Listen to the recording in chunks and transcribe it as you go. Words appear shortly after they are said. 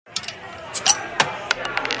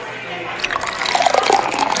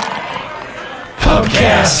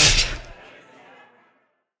Pubcast.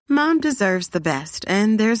 Mom deserves the best,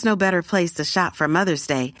 and there's no better place to shop for Mother's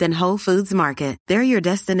Day than Whole Foods Market. They're your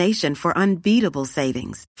destination for unbeatable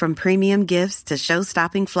savings, from premium gifts to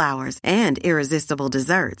show-stopping flowers and irresistible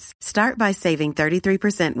desserts. Start by saving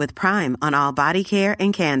 33% with Prime on all body care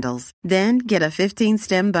and candles. Then get a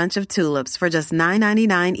 15-stem bunch of tulips for just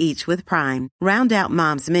 $9.99 each with Prime. Round out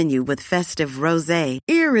Mom's menu with festive rosé,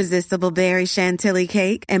 irresistible berry chantilly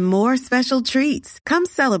cake, and more special treats. Come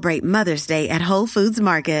celebrate Mother's Day at Whole Foods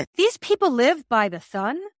Market. These people live by the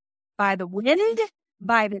sun, by the wind,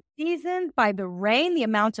 by the seasons, by the rain, the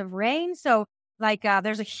amount of rain. So,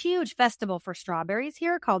 there's a huge festival for strawberries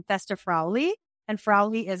here called Festa Frauli, and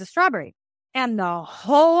Frauli is a strawberry. And the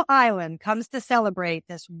whole island comes to celebrate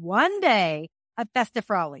this one day of Festa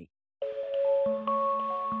Frauli.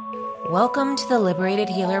 Welcome to the Liberated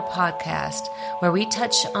Healer podcast, where we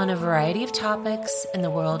touch on a variety of topics in the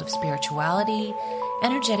world of spirituality,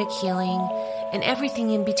 energetic healing, and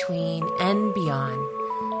everything in between and beyond.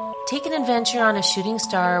 Take an adventure on a shooting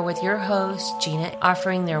star with your host, Gina,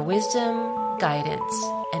 offering their wisdom, guidance,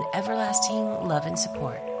 and everlasting love and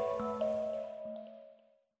support.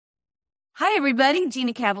 Hi, everybody.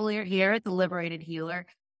 Gina Cavalier here at the Liberated Healer.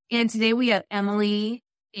 And today we have Emily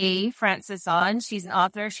A. Francis on. She's an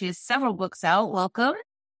author. She has several books out. Welcome.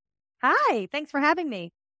 Hi. Thanks for having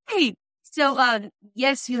me. Hey. So,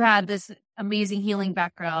 yes, you have this amazing healing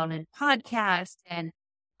background and podcast, and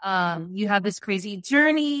you have this crazy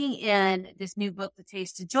journey and this new book, The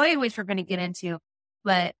Taste of Joy, which we're going to get into.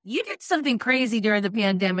 But you did something crazy during the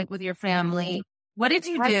pandemic with your family. What did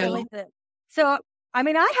you do? So, I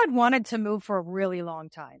had wanted to move for a really long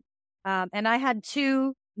time. And I had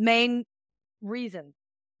two main reasons.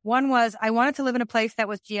 One was I wanted to live in a place that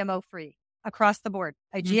was GMO free across the board,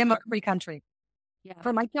 a GMO free country. Yeah.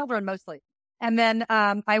 For my children, mostly. And then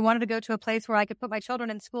I wanted to go to a place where I could put my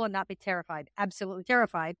children in school and not be terrified, absolutely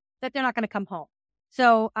terrified, that they're not going to come home.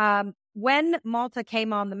 So when Malta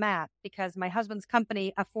came on the map, because my husband's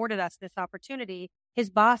company afforded us this opportunity,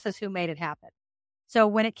 his boss is who made it happen. So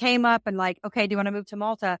when it came up and okay, do you want to move to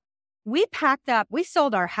Malta? We packed up. We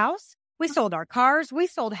sold our house. We sold our cars. We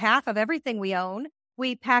sold half of everything we own.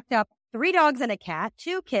 We packed up 3 dogs and a cat,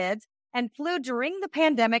 2 kids, and flew during the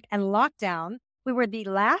pandemic and lockdown. We were the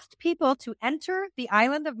last people to enter the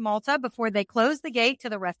island of Malta before they closed the gate to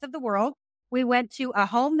the rest of the world. We went to a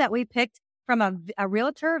home that we picked from a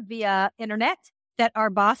realtor via internet that our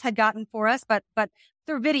boss had gotten for us, but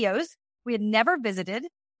through videos. We had never visited,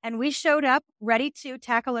 and we showed up ready to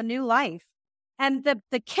tackle a new life. And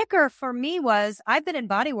the kicker for me was I've been in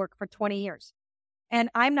bodywork for 20 years, and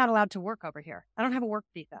I'm not allowed to work over here. I don't have a work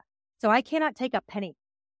visa, so I cannot take a penny.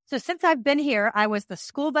 So since I've been here, I was the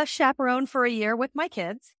school bus chaperone for a year with my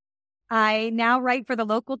kids. I now write for the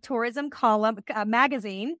local tourism column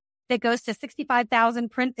magazine that goes to 65,000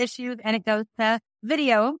 print issues, and it goes to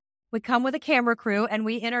video. We come with a camera crew and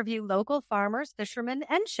we interview local farmers, fishermen,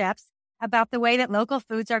 and chefs about the way that local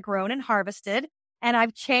foods are grown and harvested. And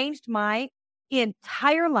I've changed my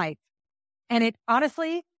entire life. And it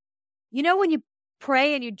honestly, when you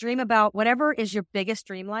pray and you dream about whatever is your biggest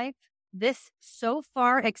dream life, this so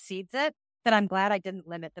far exceeds it that I'm glad I didn't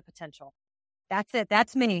limit the potential. That's it.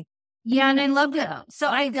 That's me. Yeah, and I love that.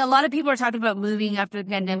 So a lot of people are talking about moving after the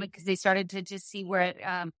pandemic because they started to just see where it,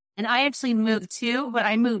 and I actually moved too, but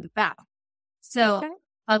I moved back. So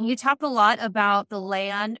you talked a lot about the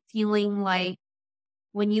land feeling like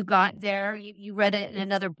when you got there, you read it in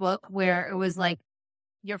another book where it was like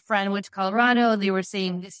your friend went to Colorado, they were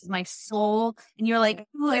saying, this is my soul. And you're like,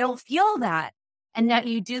 oh, I don't feel that. And that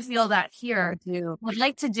you do feel that here too. I'd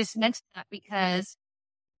like to just mention that because,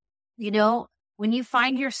 when you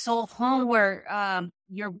find your soul home where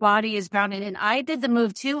your body is grounded, and I did the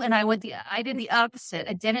move too, and I did the opposite.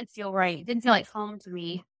 It didn't feel right. It didn't feel like home to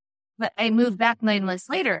me, but I moved back 9 months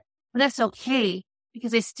later. But that's okay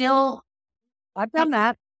because I've done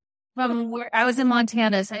that. From where I was in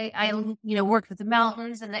Montana, so I worked with the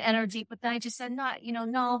mountains and the energy, but then I just said,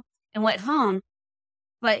 no, and went home.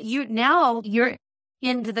 But you're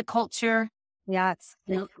into the culture. Yes.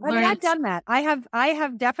 I've done that. I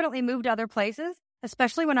have definitely moved to other places,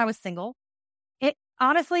 especially when I was single. It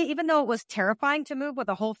honestly, even though it was terrifying to move with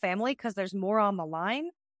a whole family because there's more on the line,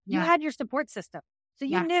 you had your support system. So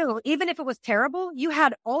you knew even if it was terrible, you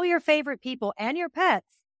had all your favorite people and your pets.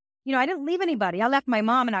 I didn't leave anybody. I left my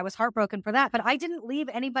mom and I was heartbroken for that, but I didn't leave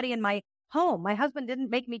anybody in my home. My husband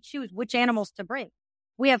didn't make me choose which animals to bring.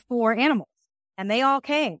 We have 4 animals and they all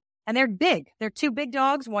came. And they're big. They're 2 big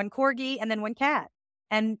dogs, 1 corgi, and then 1 cat.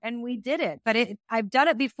 And we did it. But I've done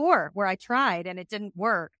it before where I tried and it didn't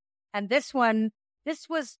work. And this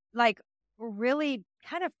was like really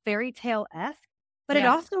kind of fairy tale-esque, but it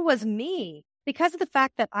also was me. Because of the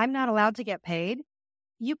fact that I'm not allowed to get paid,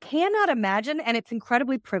 you cannot imagine, and it's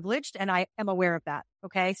incredibly privileged, and I am aware of that,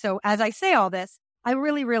 okay? So as I say all this, I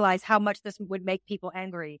really realize how much this would make people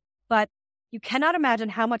angry, but you cannot imagine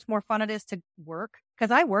how much more fun it is to work,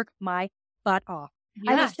 because I work my butt off.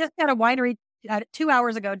 I was just at a winery 2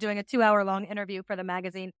 hours ago doing a 2-hour-long interview for the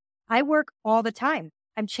magazine. I work all the time.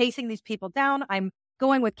 I'm chasing these people down. I'm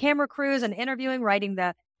going with camera crews and interviewing, writing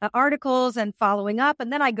the articles and following up.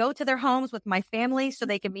 And then I go to their homes with my family so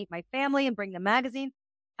they can meet my family and bring the magazine.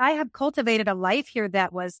 I have cultivated a life here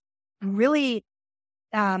that was really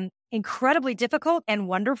incredibly difficult and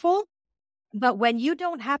wonderful. But when you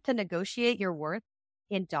don't have to negotiate your worth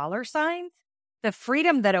in dollar signs, the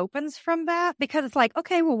freedom that opens from that, because it's like,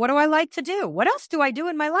 okay, well, what do I like to do? What else do I do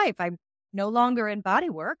in my life? I'm no longer in body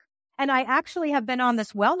work. And I actually have been on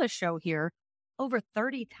this wellness show here over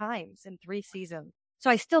 30 times in 3 seasons. So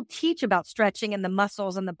I still teach about stretching and the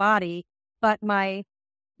muscles and the body, but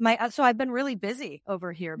so I've been really busy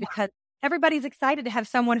over here because everybody's excited to have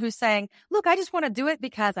someone who's saying, look, I just want to do it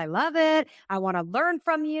because I love it. I want to learn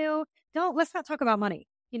from you. Let's not talk about money.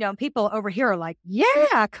 People over here are like,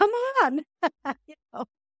 yeah, come on. So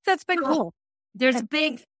it's been cool. There's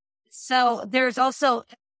also,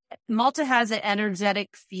 Malta has an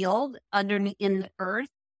energetic field underneath in the earth.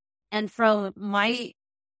 And from my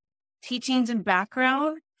teachings and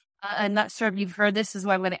background, I'm not sure if you've heard this, is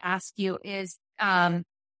what I'm going to ask you, is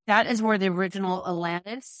that is where the original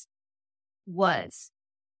Atlantis was.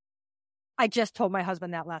 I just told my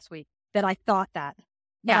husband that last week, that I thought that.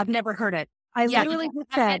 Yeah. I've never heard it. I literally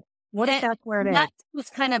just said, what if that's where it is? That was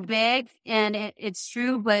kind of big, and it's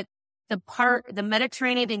true, but the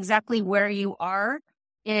Mediterranean, exactly where you are,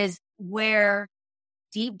 is where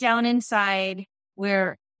deep down inside,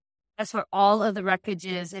 that's where all of the wreckage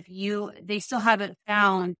is. They still haven't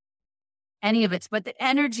found any of it, but the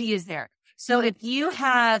energy is there. So if you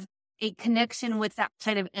have a connection with that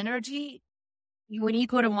kind of energy, when you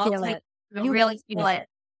go to Malta, you really feel it.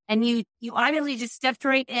 And you obviously just stepped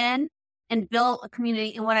right in and built a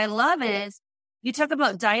community. And what I love is you talk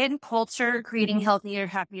about diet and culture, creating healthier,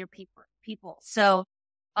 happier people. So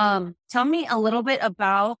tell me a little bit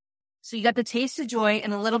about, so you got the Taste of Joy,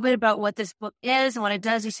 and a little bit about what this book is and what it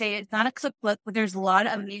does. You say it's not a cookbook, but there's a lot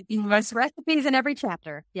of amazing recipes in every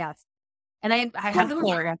chapter. Yes. And I have the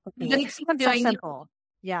recipes. Simple.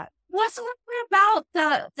 Yeah. What's about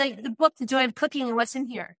the book, The Joy of Cooking, and what's in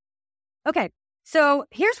here? Okay. So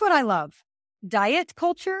here's what I love. Diet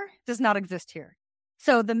culture does not exist here.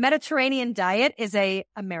 So the Mediterranean diet is an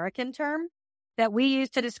American term that we use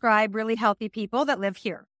to describe really healthy people that live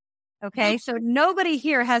here. Okay. So nobody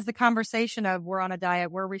here has the conversation of we're on a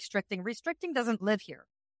diet, we're restricting. Restricting doesn't live here.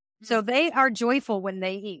 So they are joyful when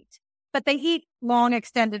they eat, but they eat long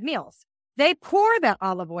extended meals. They pour that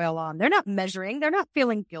olive oil on. They're not measuring. They're not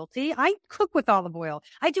feeling guilty. I cook with olive oil.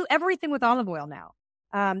 I do everything with olive oil now.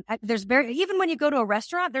 Even when you go to a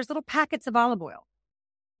restaurant, there's little packets of olive oil.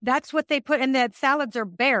 That's what they put in. The salads are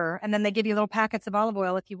bare, and then they give you little packets of olive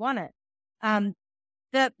oil if you want it.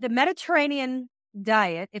 The Mediterranean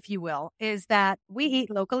diet, if you will, is that we eat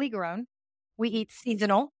locally grown. We eat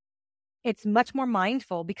seasonal. It's much more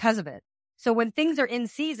mindful because of it. So when things are in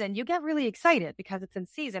season, you get really excited because it's in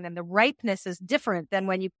season, and the ripeness is different than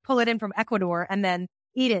when you pull it in from Ecuador and then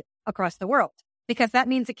eat it across the world, because that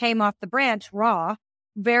means it came off the branch raw,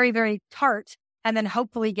 very, very tart, and then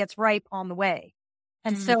hopefully gets ripe on the way.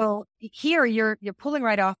 And so here you're pulling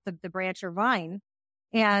right off the branch or vine,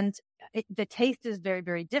 and the taste is very,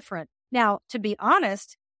 very different. Now, to be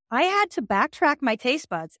honest, I had to backtrack my taste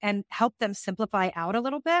buds and help them simplify out a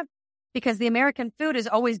little bit, because the American food is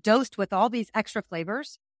always dosed with all these extra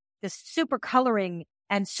flavors, this super coloring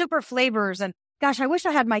and super flavors. And gosh, I wish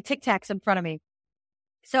I had my Tic Tacs in front of me.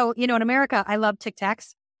 So, in America, I love Tic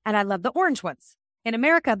Tacs, and I love the orange ones. In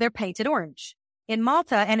America, they're painted orange. In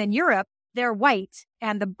Malta and in Europe, they're white,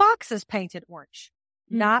 and the box is painted orange,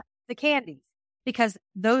 not the candies, because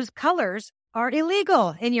those colors are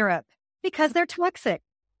illegal in Europe because they're toxic.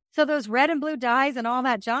 So those red and blue dyes and all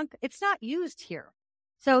that junk, it's not used here.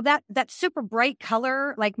 So that super bright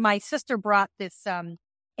color, like my sister brought this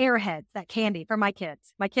Airheads, that candy for my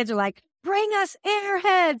kids. My kids are like, bring us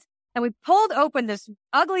Airheads. And we pulled open this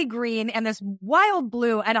ugly green and this wild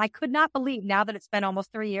blue. And I could not believe, now that it's been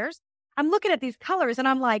almost 3 years, I'm looking at these colors and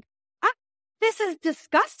I'm like, this is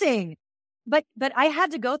disgusting. But I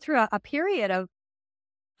had to go through a period of,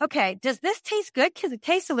 okay, does this taste good? Because it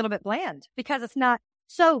tastes a little bit bland because it's not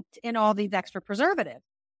soaked in all these extra preservatives.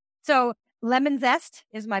 So lemon zest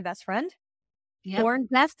is my best friend. Yep. Orange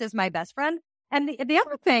zest is my best friend. And the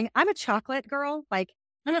other thing, I'm a chocolate girl. Like,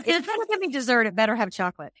 if you're going to give me dessert, it better have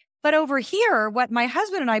chocolate. But over here, what my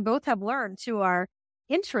husband and I both have learned to our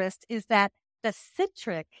interest is that the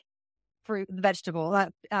citric fruit, vegetable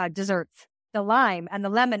desserts, the lime and the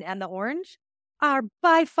lemon and the orange are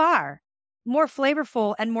by far more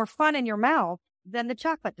flavorful and more fun in your mouth than the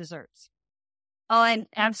chocolate desserts. Oh, and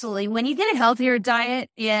absolutely. When you get a healthier diet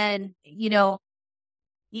and,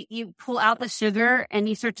 you pull out the sugar and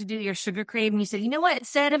you start to do your sugar crave and you say, you know what,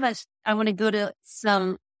 instead of I want to go to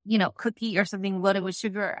some, cookie or something loaded with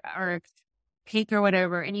sugar or cake or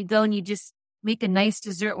whatever. And you go and you just make a nice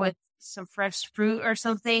dessert with some fresh fruit or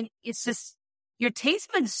something. It's just your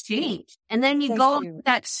taste buds change. And then you put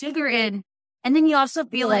that sugar in. And then you also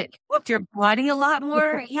feel like you're body a lot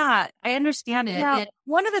more. Yeah, I understand it. Now,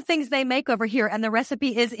 one of the things they make over here, and the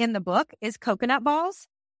recipe is in the book, is coconut balls.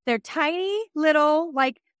 They're tiny little,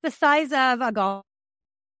 like the size of a golf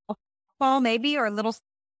ball maybe, or a little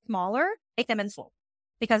smaller. Make them in full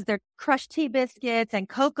because they're crushed tea biscuits and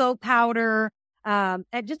cocoa powder, and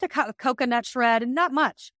just a coconut shred, and not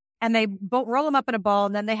much. And they roll them up in a ball,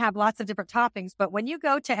 and then they have lots of different toppings. But when you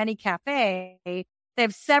go to any cafe, they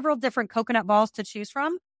have several different coconut balls to choose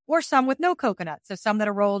from, or some with no coconut. So some that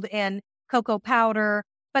are rolled in cocoa powder,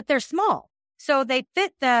 but they're small. So they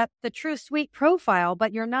fit the true sweet profile,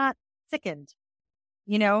 but you're not sickened,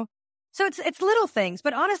 So it's little things.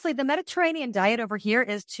 But honestly, the Mediterranean diet over here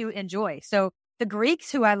is to enjoy. So the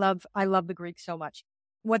Greeks, who I love the Greeks so much.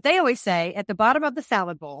 What they always say at the bottom of the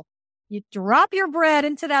salad bowl, you drop your bread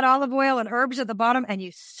into that olive oil and herbs at the bottom, and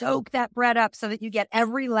you soak that bread up so that you get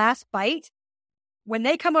every last bite. When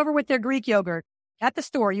they come over with their Greek yogurt at the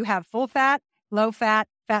store, you have full fat, low fat,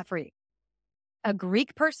 fat free. A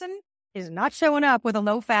Greek person is not showing up with a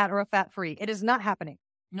low fat or a fat free. It is not happening.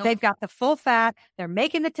 Nope. They've got the full fat. They're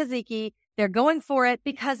making the tzatziki. They're going for it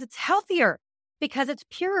because it's healthier, because it's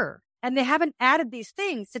pure, and they haven't added these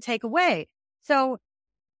things to take away. So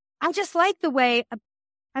I just like the way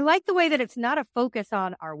that it's not a focus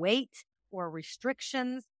on our weight or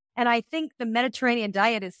restrictions. And I think the Mediterranean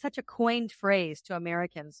diet is such a coined phrase to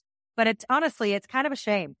Americans. But it's kind of a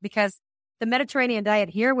shame, because the Mediterranean diet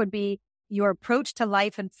here would be your approach to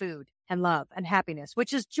life and food and love and happiness,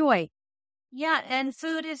 which is joy. Yeah, and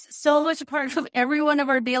food is so much a part of every one of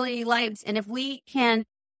our daily lives. And if we can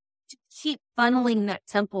keep funneling that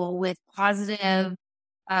temple with positive,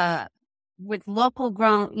 with local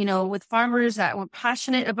grown, with farmers that were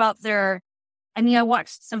passionate about I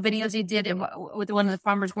watched some videos he did with one of the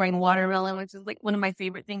farmers growing watermelon, which is like one of my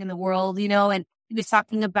favorite things in the world, and he was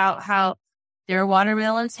talking about how their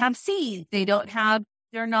watermelons have seeds. They're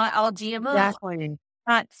not all GMO. Exactly.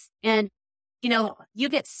 And, you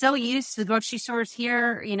get so used to the grocery stores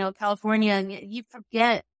here, California, and you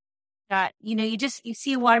forget that, you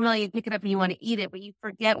see a watermelon, you pick it up and you want to eat it, but you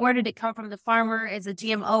forget, where did it come from? The farmer? Is it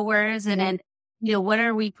GMO? Where is it? And, what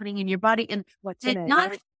are we putting in your body? And what's in it?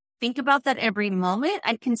 Not think about that every moment.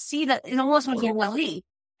 I can see that it almost was your willy.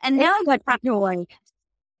 And now it's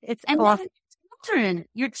awesome.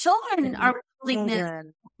 Your children are pulling this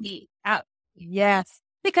out. Yes.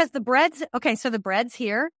 Because the breads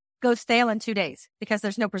here go stale in 2 days because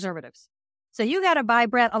there's no preservatives. So you got to buy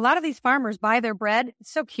bread. A lot of these farmers buy their bread.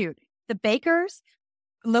 It's so cute. The bakers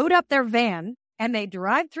load up their van and they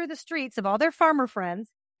drive through the streets of all their farmer friends,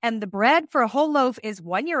 and the bread for a whole loaf is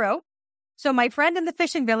 €1. So my friend in the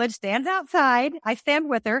fishing village stands outside. I stand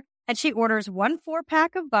with her, and she orders 1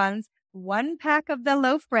 4-pack of buns, 1 pack of the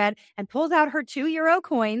loaf bread, and pulls out her €2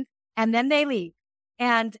 coins, and then they leave.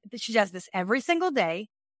 And she does this every single day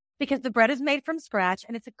because the bread is made from scratch,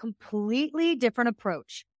 and it's a completely different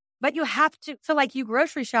approach. But you have to, so like you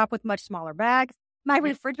grocery shop with much smaller bags. My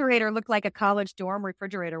refrigerator looked like a college dorm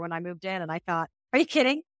refrigerator when I moved in, and I thought, are you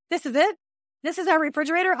kidding? This is it? This is our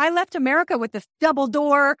refrigerator? I left America with this double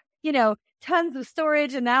door, tons of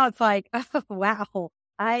storage, and now it's like, oh, wow,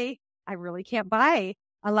 I really can't buy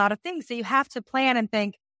a lot of things. So you have to plan and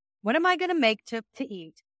think, what am I going to make to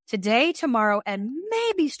eat today, tomorrow, and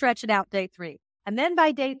maybe stretch it out day 3. And then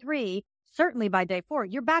by day 3, certainly by day 4,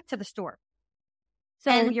 you're back to the store.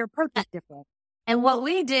 So your approach is different. And what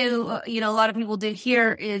we do, a lot of people do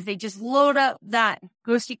here is they just load up that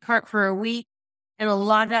grocery cart for a week. And a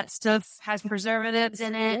lot of that stuff has preservatives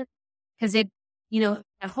in it because the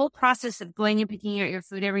whole process of going and picking out your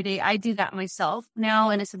food every day. I do that myself now,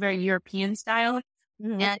 and it's a very European style.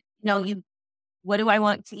 Mm-hmm. And, what do I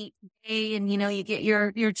want to eat today? And, you get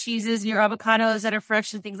your cheeses, your avocados that are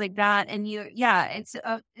fresh and things like that. And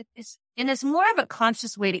it's more of a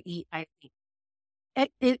conscious way to eat, I think.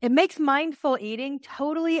 It makes mindful eating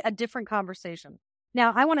totally a different conversation.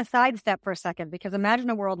 Now, I want to sidestep for a second, because imagine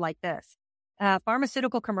a world like this.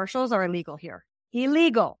 pharmaceutical commercials are illegal here.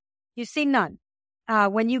 Illegal. You see none.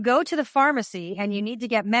 When you go to the pharmacy and you need to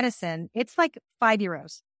get medicine, it's like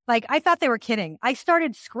 €5. Like, I thought they were kidding. I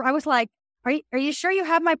was like, are you sure you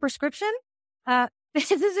have my prescription? Is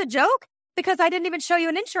this a joke? Because I didn't even show you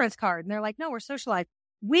an insurance card. And they're like, no, we're socialized.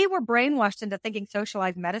 We were brainwashed into thinking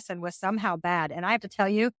socialized medicine was somehow bad. And I have to tell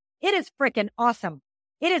you, it is freaking awesome.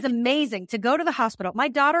 It is amazing to go to the hospital. My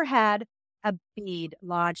daughter had a bead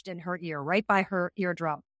lodged in her ear, right by her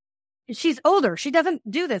eardrum. She's older. She doesn't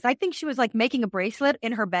do this. I think she was like making a bracelet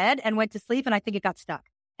in her bed and went to sleep, and I think it got stuck.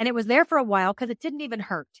 And it was there for a while because it didn't even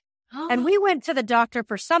hurt. Oh. And we went to the doctor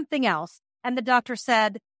for something else, and the doctor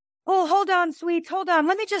said, oh, hold on, sweets, hold on.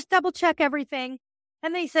 Let me just double check everything.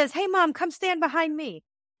 And then he says, hey, Mom, come stand behind me.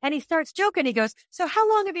 And he starts joking. He goes, so how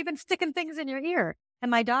long have you been sticking things in your ear? And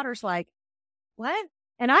my daughter's like, what?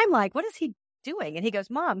 And I'm like, what is he doing? And he goes,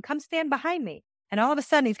 Mom, come stand behind me. And all of a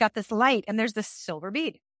sudden, he's got this light, and there's this silver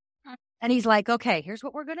bead. And he's like, okay, here's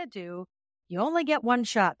what we're going to do. You only get one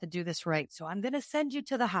shot to do this right. So I'm going to send you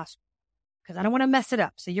to the hospital because I don't want to mess it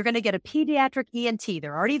up. So you're going to get a pediatric ENT.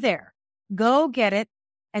 They're already there. Go get it.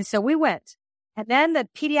 And so we went. And then the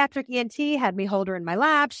pediatric ENT had me hold her in my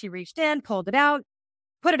lap. She reached in, pulled it out,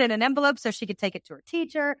 put it in an envelope so she could take it to her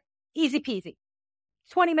teacher. Easy peasy.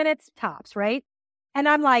 20 minutes tops, right? And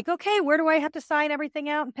I'm like, okay, where do I have to sign everything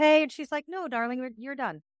out and pay? And she's like, no, darling, you're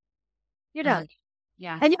done. You're done.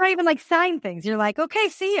 Yeah. And you don't even like sign things. You're like, okay,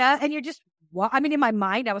 see ya. And you're just, in my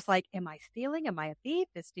mind, I was like, am I stealing? Am I a thief?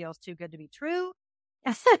 This feels too good to be true.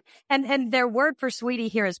 and their word for sweetie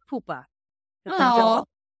here is poopa. Oh.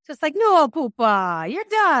 So it's like, no, poopa, you're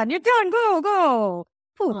done. You're done. Go.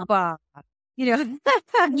 Poopa. You know,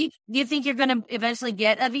 do you think you're going to eventually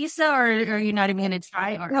get a visa, or are you not even going to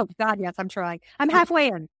try? Or? Oh, God, yes, I'm trying. I'm halfway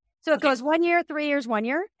in. So it goes 1 year, 3 years, 1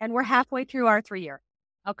 year, and we're halfway through our 3 year.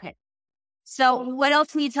 Okay. So what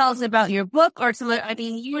else can you tell us about your book? Or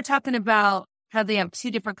you were talking about how they have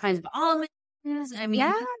 2 different kinds of almonds. I mean,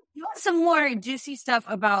 yeah. You want some more juicy stuff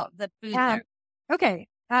about the food there. Okay.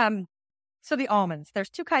 So the almonds, there's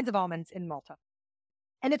 2 kinds of almonds in Malta.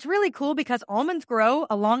 And it's really cool because almonds grow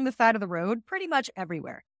along the side of the road pretty much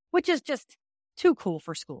everywhere, which is just too cool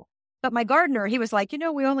for school. But my gardener, he was like,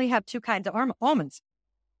 we only have 2 kinds of almonds.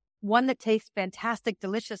 One that tastes fantastic,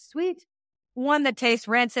 delicious, sweet. One that tastes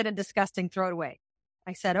rancid and disgusting, throw it away.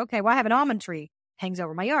 I said, okay, well, I have an almond tree, hangs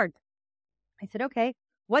over my yard. I said, okay,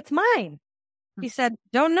 what's mine? He said,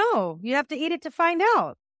 don't know. You have to eat it to find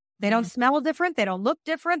out. They don't smell different. They don't look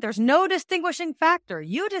different. There's no distinguishing factor.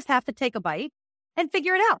 You just have to take a bite and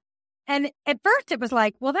figure it out. And at first it was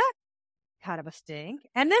like, well, that's kind of a stink.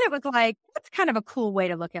 And then it was like, that's kind of a cool way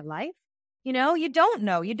to look at life. You don't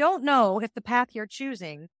know. You don't know if the path you're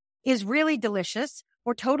choosing is really delicious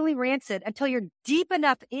or totally rancid until you're deep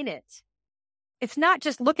enough in it. It's not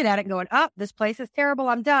just looking at it and going, oh, this place is terrible,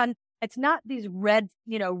 I'm done. It's not these red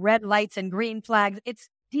lights and green flags. It's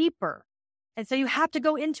deeper. And so you have to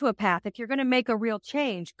go into a path. If you're going to make a real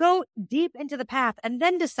change, go deep into the path and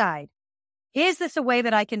then decide, is this a way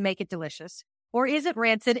that I can make it delicious? Or is it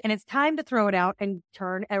rancid and it's time to throw it out and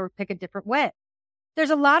turn or pick a different way? There's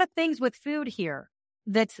a lot of things with food here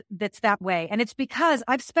that's that way. And it's because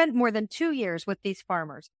I've spent more than 2 years with these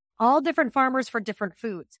farmers, all different farmers for different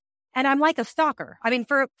foods. And I'm like a stalker. I mean,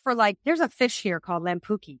 for there's a fish here called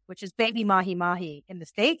lampuki, which is baby mahi-mahi in the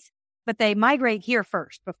States, but they migrate here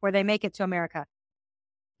first before they make it to America.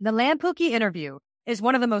 The lampuki interview is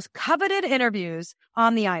one of the most coveted interviews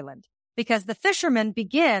on the island because the fishermen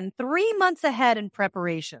begin 3 months ahead in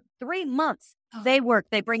preparation. 3 months. Oh. They work.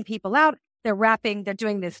 They bring people out. They're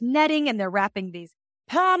doing this netting and they're wrapping these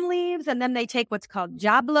palm leaves, and then they take what's called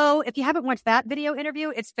jablo. If you haven't watched that video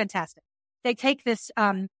interview, it's fantastic. They take this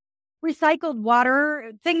recycled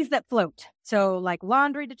water, things that float. So like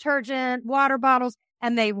laundry detergent, water bottles,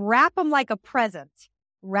 and they wrap them like a present.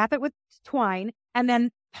 Wrap it with twine and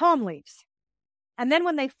then palm leaves. And then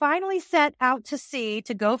when they finally set out to sea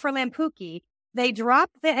to go for lampuki, they drop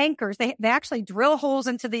the anchors. They actually drill holes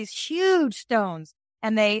into these huge stones,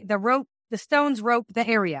 and the stones rope the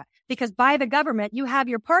area. Because by the government, you have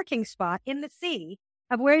your parking spot in the sea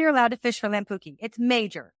of where you're allowed to fish for lampuki. It's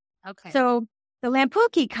major. Okay. So the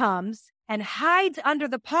lampuki comes and hides under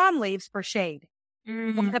the palm leaves for shade.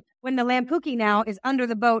 Mm-hmm. When the lampuki now is under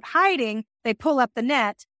the boat hiding, they pull up the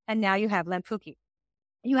net, and now you have lampuki.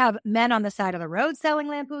 You have men on the side of the road selling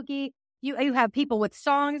lampuki. You have people with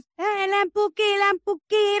songs. Hey, lampuki,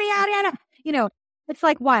 lampuki, it's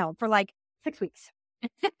like wild for like 6 weeks.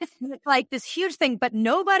 It's like this huge thing, but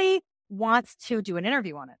nobody wants to do an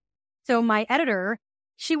interview on it. So my editor,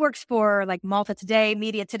 She works for like Malta Today,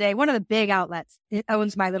 Media Today, one of the big outlets. It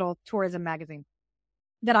owns my little tourism magazine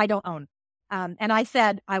that I don't own. And I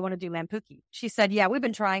said, I want to do Lampuki. She said, yeah, we've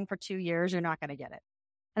been trying for 2 years. You're not going to get it.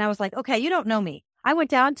 And I was like, okay, you don't know me. I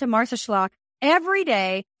went down to Marsa Schlock every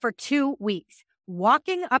day for 2 weeks,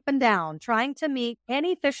 walking up and down, trying to meet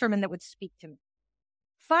any fisherman that would speak to me.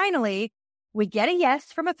 Finally, we get a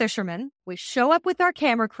yes from a fisherman. We show up with our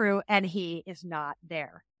camera crew and he is not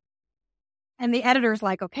there. And the editor's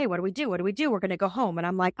like, okay, what do we do? What do we do? We're going to go home. And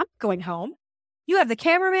I'm like, I'm going home. You have the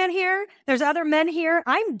cameraman here. There's other men here.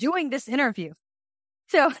 I'm doing this interview.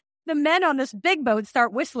 So the men on this big boat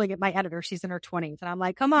start whistling at my editor. She's in her 20s. And I'm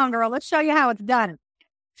like, come on, girl, let's show you how it's done.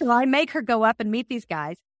 So I make her go up and meet these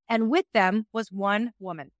guys. And with them was one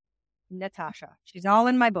woman, Natasha. She's all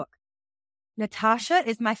in my book. Natasha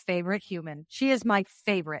is my favorite human. She is my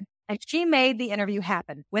favorite. And she made the interview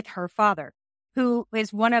happen with her father, who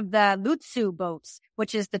is one of the Lutsu boats,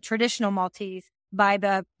 which is the traditional Maltese by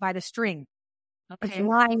the string. Okay. It's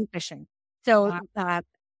line fishing. So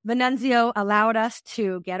Venanzio allowed us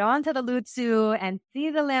to get onto the Lutsu and see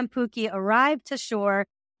the Lampuki arrive to shore.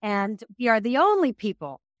 And we are the only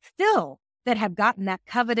people still that have gotten that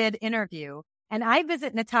coveted interview. And I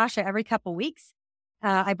visit Natasha every couple weeks.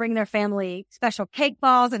 I bring their family special cake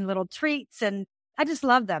balls and little treats, and I just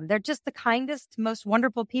love them. They're just the kindest, most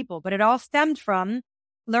wonderful people. But it all stemmed from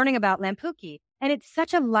learning about Lampuki. And it's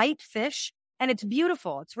such a light fish, and it's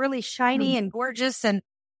beautiful. It's really shiny and gorgeous, and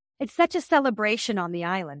it's such a celebration on the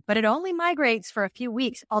island. But it only migrates for a few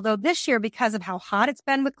weeks, although this year, because of how hot it's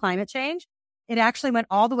been with climate change, it actually went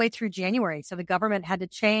all the way through January. So the government had to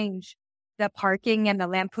change the parking and the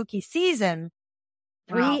Lampuki season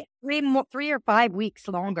 3 or 5 weeks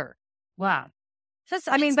longer. Wow. So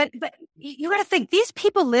but you got to think, these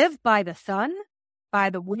people live by the sun, by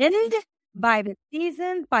the wind, by the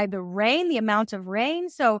seasons, by the rain, the amount of rain.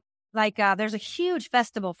 So there's a huge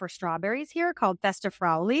festival for strawberries here called Festa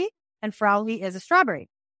Frauli, and Frauli is a strawberry.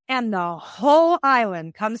 And the whole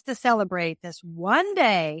island comes to celebrate this one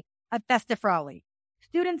day of Festa Frauli.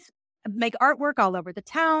 Students make artwork all over the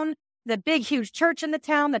town. The big, huge church in the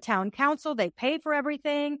town council, they pay for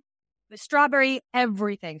everything. The strawberry,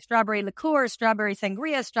 everything. Strawberry liqueur, strawberry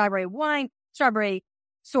sangria, strawberry wine, strawberry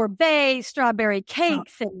sorbet, strawberry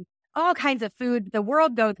cakes, and all kinds of food. The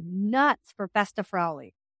world goes nuts for Festa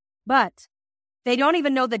Frauli. But they don't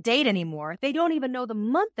even know the date anymore. They don't even know the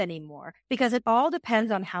month anymore because it all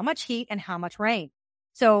depends on how much heat and how much rain.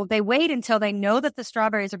 So they wait until they know that the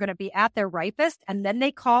strawberries are going to be at their ripest, and then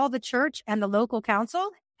they call the church and the local council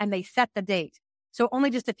and they set the date. So only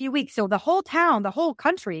just a few weeks. So the whole town, the whole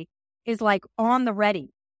country is like on the ready.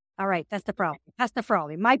 All right, that's the problem. That's the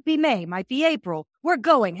Frauli. Might be May, might be April. We're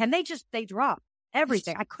going. And they drop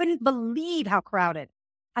everything. I couldn't believe how crowded.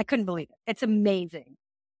 I couldn't believe it. It's amazing.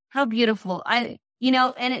 How beautiful.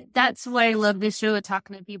 That's why I love this show,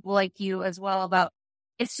 talking to people like you as well about,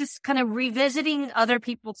 it's just kind of revisiting other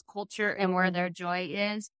people's culture and where their joy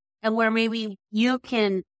is, and where maybe you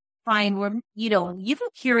can find where, you can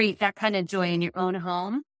curate that kind of joy in your own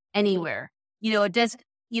home anywhere. It does,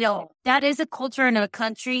 that is a culture in a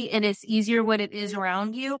country, and it's easier when it is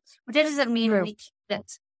around you, but that doesn't mean we keep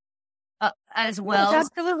it as well.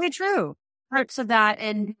 That's absolutely true. Parts of that.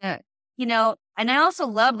 And, and I also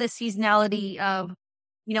love the seasonality of,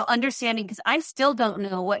 understanding, because I still don't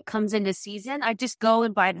know what comes into season. I just go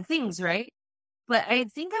and buy the things, right? But I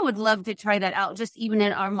think I would love to try that out, just even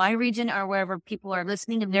in my region or wherever people are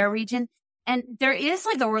listening in their region. And there is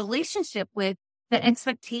like a relationship with the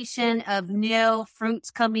expectation of new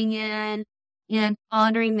fruits coming in and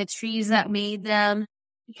honoring the trees that made them.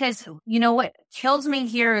 Because what kills me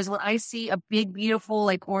here is when I see a big, beautiful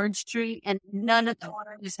like orange tree and none of the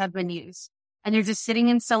oranges have been used. And they're just sitting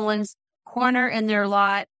in someone's corner in their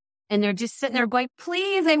lot, and they're just sitting there going,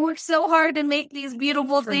 please, I worked so hard to make these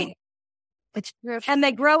beautiful things. It's true. And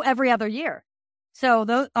they grow every other year.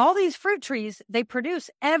 So all these fruit trees, they produce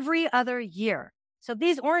every other year. So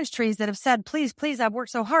these orange trees that have said, please, please, I've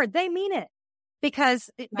worked so hard, they mean it because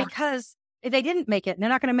they didn't make it, and they're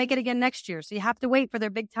not going to make it again next year. So you have to wait for their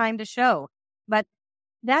big time to show. But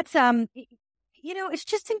that's, it's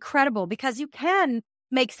just incredible because you can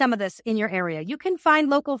make some of this in your area. You can find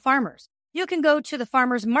local farmers. You can go to the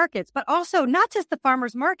farmers markets, but also not just the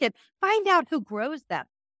farmers market, find out who grows them.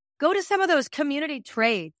 Go to some of those community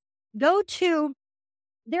trades. There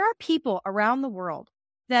are people around the world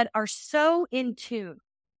that are so in tune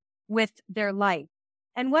with their life.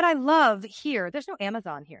 And what I love here, there's no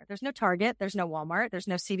Amazon here. There's no Target. There's no Walmart. There's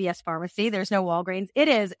no CVS Pharmacy. There's no Walgreens.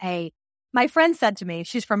 My friend said to me,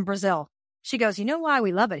 she's from Brazil. She goes, you know why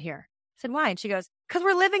we love it here? I said, why? And she goes, because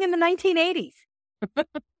we're living in the 1980s.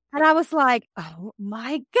 And I was like, oh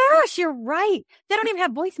my gosh, you're right. They don't even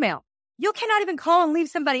have voicemail. You cannot even call and leave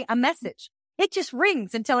somebody a message. It just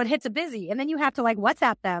rings until it hits a busy. And then you have to like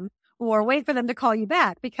WhatsApp them or wait for them to call you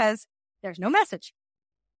back because there's no message.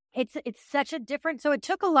 It's such a different, so it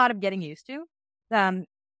took a lot of getting used to.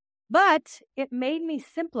 But it made me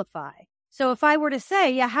simplify. So if I were to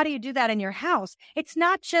say, yeah, how do you do that in your house? It's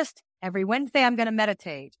not just every Wednesday I'm going to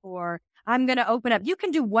meditate or I'm going to open up. You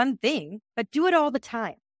can do one thing, but do it all the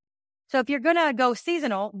time. So if you're going to go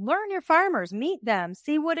seasonal, learn your farmers, meet them,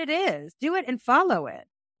 see what it is, do it and follow it.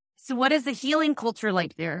 So what is the healing culture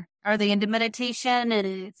like there? Are they into meditation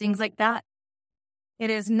and things like that? It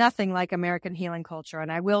is nothing like American healing culture.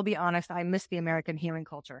 And I will be honest, I miss the American healing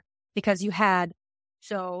culture because you had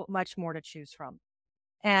so much more to choose from.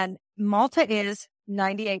 And Malta is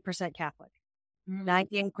 98% Catholic,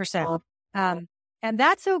 98%. And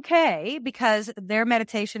that's okay because their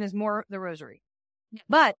meditation is more the rosary.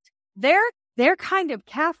 But their kind of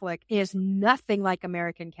Catholic is nothing like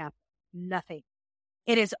American Catholic. Nothing.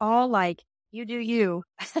 It is all like, you do you.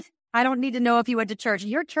 I don't need to know if you went to church.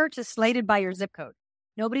 Your church is slated by your zip code.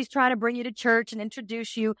 Nobody's trying to bring you to church and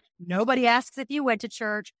introduce you. Nobody asks if you went to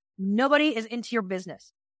church. Nobody is into your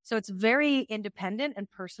business. So it's very independent and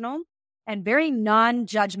personal and very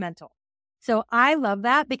non-judgmental. So I love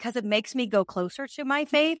that because it makes me go closer to my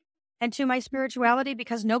faith and to my spirituality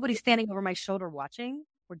because nobody's standing over my shoulder watching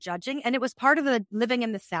or judging. And it was part of the living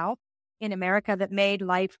in the South in America that made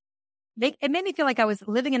life, it made me feel like I was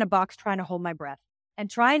living in a box trying to hold my breath and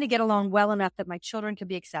trying to get along well enough that my children could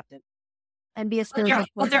be accepted and be a spiritual.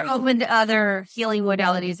 But they're open to other healing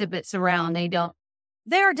modalities if it's around.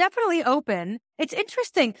 They are definitely open. It's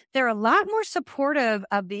interesting. They're a lot more supportive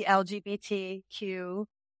of the LGBTQ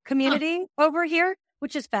community over here,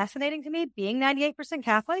 which is fascinating to me. Being 98%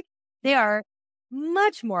 Catholic, they are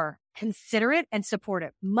much more considerate and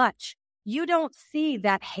supportive. Much. You don't see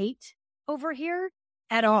that hate over here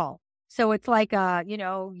at all. So it's like,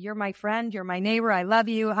 you're my friend, you're my neighbor, I love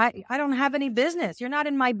you. I don't have any business. You're not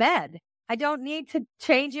in my bed. I don't need to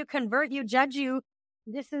change you, convert you, judge you.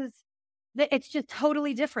 It's just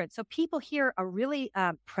totally different. So people here are really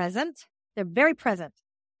present. They're very present,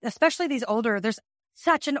 especially there's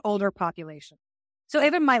such an older population. So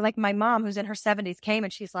even my mom, who's in her 70s, came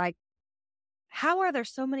and she's like, how are there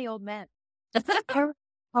so many old men? There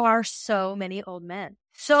are so many old men,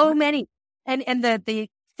 so many. And the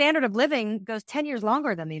standard of living goes 10 years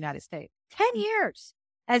longer than the United States, 10 years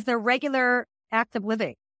as their regular active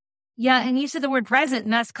living. Yeah. And you said the word present,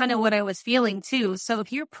 and that's kind of what I was feeling too. So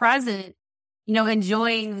if you're present,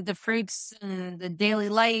 enjoying the fruits and the daily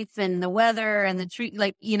life and the weather and the tree,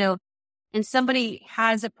 and somebody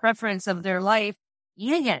has a preference of their life,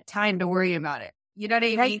 you ain't got time to worry about it. You know what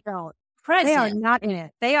I mean? Present. They are not in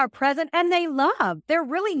it. They are present and they love. They're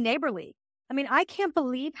really neighborly. I mean, I can't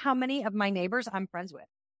believe how many of my neighbors I'm friends with.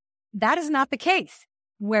 That is not the case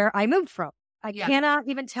where I moved from. I cannot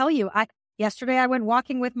even tell you. Yesterday I went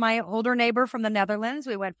walking with my older neighbor from the Netherlands.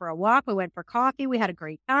 We went for a walk. We went for coffee. We had a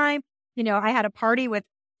great time. I had a party with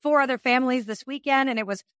 4 other families this weekend, and it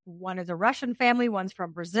was one is a Russian family, one's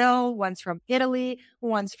from Brazil, one's from Italy,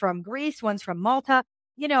 one's from Greece, one's from Malta.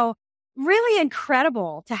 Really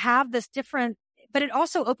incredible to have this different, but it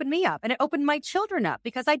also opened me up and it opened my children up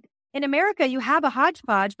because in America, you have a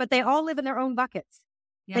hodgepodge, but they all live in their own buckets.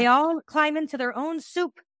 Yeah. They all climb into their own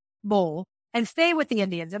soup bowl and stay with the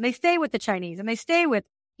Indians and they stay with the Chinese and they stay with,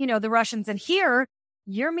 the Russians. And here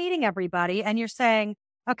you're meeting everybody and you're saying,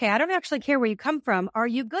 okay, I don't actually care where you come from. Are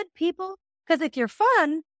you good people? Because if you're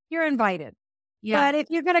fun, you're invited. Yeah. But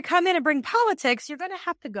if you're going to come in and bring politics, you're going to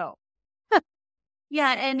have to go.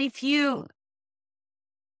 Yeah. And like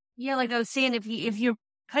I was saying, if you're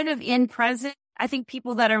kind of in present, I think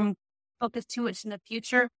people that are focused too much in the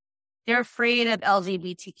future, they're afraid of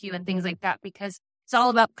LGBTQ and things like that because it's all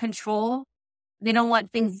about control. They don't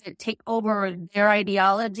want things to take over their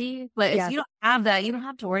ideology. But if you don't have that, you don't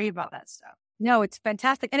have to worry about that stuff. No, it's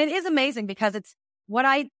fantastic. And it is amazing because it's what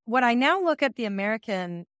I now look at the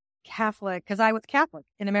American Catholic, because I was Catholic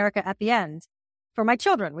in America at the end for my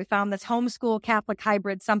children. We found this homeschool Catholic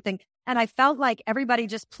hybrid something. And I felt like everybody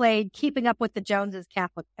just played Keeping Up with the Joneses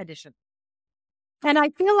Catholic edition. And I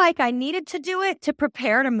feel like I needed to do it to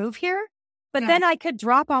prepare to move here. But then I could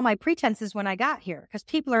drop all my pretenses when I got here because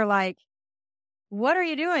people are like, what are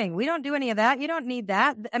you doing? We don't do any of that. You don't need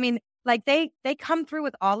that. I mean, like they come through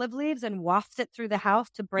with olive leaves and waft it through the house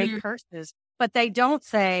to break curses. But they don't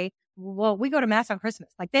say, well, we go to mass on Christmas.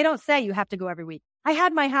 Like they don't say you have to go every week. I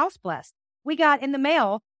had my house blessed. We got in the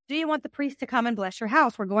mail, do you want the priest to come and bless your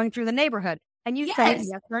house? We're going through the neighborhood. And you say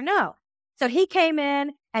yes or no. So he came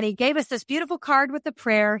in and he gave us this beautiful card with the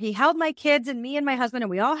prayer. He held my kids and me and my husband, and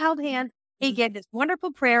we all held hands. He gave this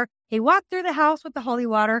wonderful prayer. He walked through the house with the holy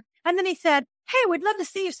water. And then he said, hey, we'd love to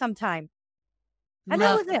see you sometime. And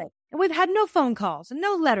that was it. And we've had no phone calls and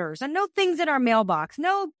no letters and no things in our mailbox,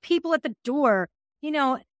 no people at the door,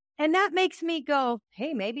 and that makes me go,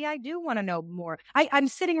 hey, maybe I do want to know more. I'm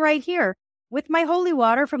sitting right here with my holy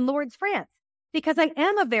water from Lourdes, France, because I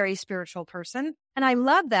am a very spiritual person and I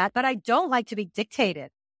love that, but I don't like to be dictated.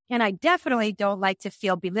 And I definitely don't like to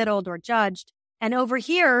feel belittled or judged. And over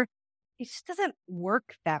here, it just doesn't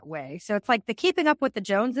work that way. So it's like the keeping up with the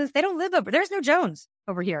Joneses. They don't live there's no Jones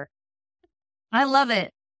over here. I love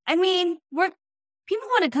it. I mean, people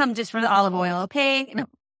want to come just for the olive oil, okay?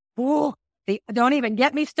 Ooh, don't even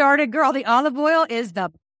get me started, girl. The olive oil is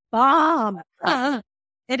the bomb.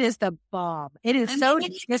 It is the bomb. It is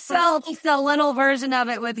you sell a little version of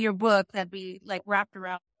it with your book that'd be like wrapped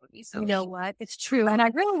around. So you know what? It's true. And I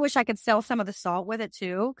really wish I could sell some of the salt with it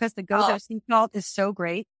too, because the Gozo sea salt is so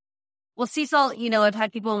great. Well, sea salt, I've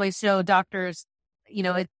had people on my show, doctors,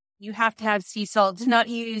 you have to have sea salt. Do not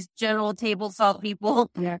use general table salt, people.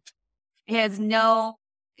 Yeah. It has no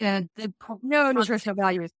nutritional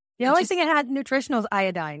values. The only thing it has nutritional is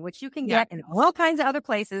iodine, which you can get in all kinds of other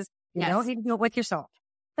places. You don't need to do it with your salt.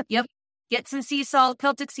 Yep. Get some sea salt,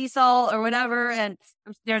 Celtic sea salt or whatever. And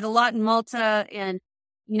there's a lot in Malta. And,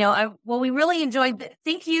 we really enjoyed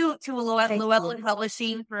thank you to Llewellyn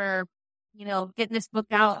Publishing for, getting this book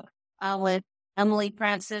out with Emily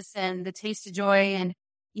Francis and The Taste of Joy. And,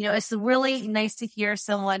 it's really nice to hear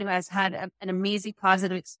someone who has had an amazing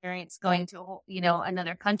positive experience going to,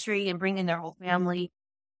 another country and bringing their whole family.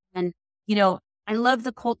 And, I love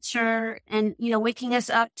the culture and, waking us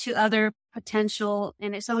up to other potential.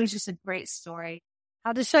 And it's always just a great story.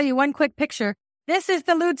 I'll just show you one quick picture. This is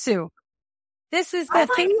the Lutsu. This is the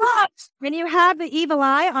thing. When you have the evil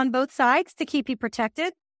eye on both sides to keep you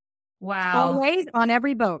protected. Wow. Always on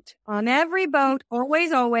every boat. On every boat,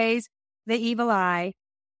 always, the evil eye.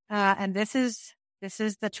 And this is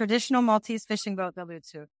the traditional Maltese fishing boat, the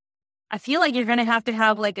Lutsu. I feel like you're going to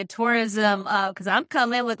have like a tourism, because I'm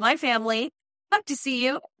coming with my family. Hope to see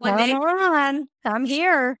you one day. Come on. I'm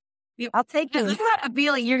here. I'll take you. I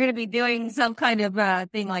feel like you're going to be doing some kind of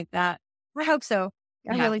thing like that. I hope so.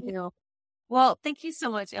 I really do. Well, thank you so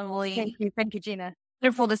much, Emily. Thank you. Thank you, Gina.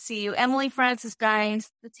 Wonderful to see you. Emily Francis, guys,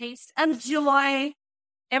 The Taste and Joy.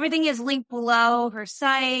 Everything is linked below, her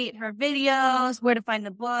site, her videos, where to find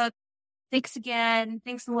the book. Thanks again.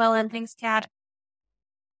 Thanks, Llewellyn. Thanks, Kat.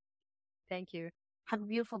 Thank you. Have a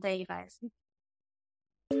beautiful day, you guys.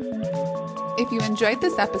 If you enjoyed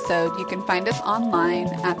this episode, you can find us online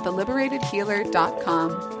at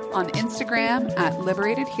theliberatedhealer.com, on Instagram at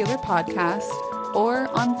Liberated Healer Podcast, or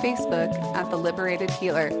on Facebook at The Liberated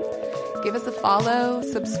Healer. Give us a follow,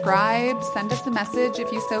 subscribe, send us a message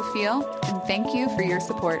if you so feel, and thank you for your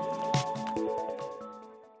support.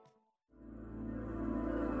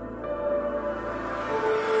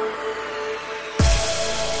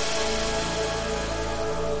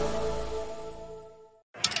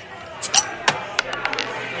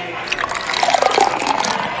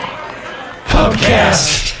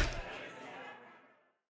 Podcast.